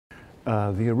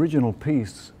The original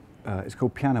piece is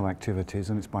called Piano Activities,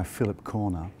 and it's by Philip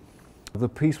Corner. The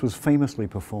piece was famously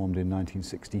performed in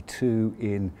 1962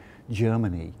 in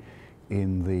Germany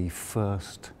in the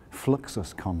first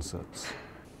Fluxus concerts.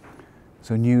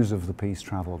 So news of the piece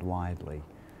travelled widely,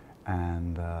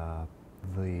 and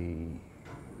the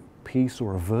piece,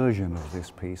 or a version of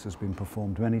this piece, has been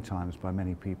performed many times by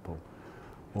many people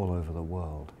all over the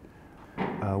world.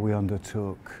 We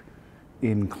undertook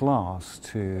in class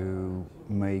to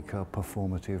make a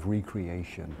performative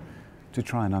recreation to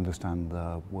try and understand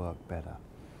the work better.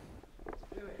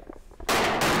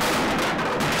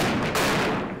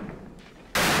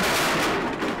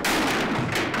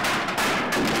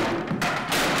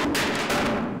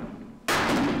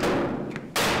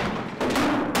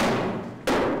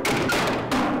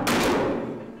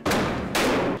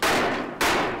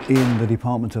 In the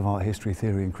Department of Art History,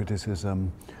 Theory and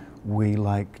Criticism, we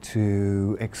like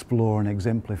to explore and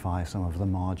exemplify some of the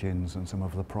margins and some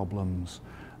of the problems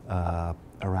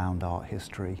around art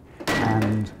history.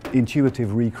 And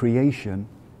intuitive recreation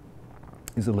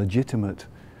is a legitimate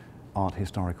art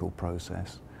historical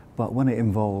process, but when it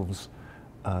involves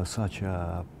such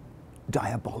a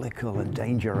diabolical and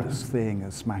dangerous thing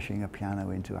as smashing a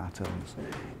piano into atoms,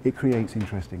 it creates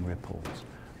interesting ripples.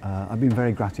 I've been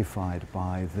very gratified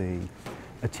by the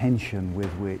attention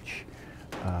with which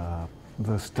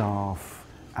the staff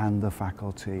and the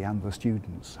faculty and the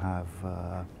students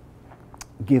have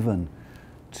given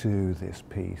to this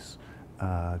piece,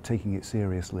 taking it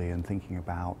seriously and thinking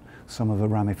about some of the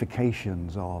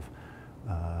ramifications of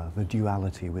the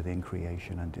duality within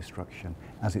creation and destruction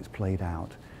as it's played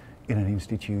out in an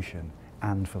institution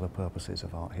and for the purposes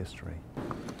of art history.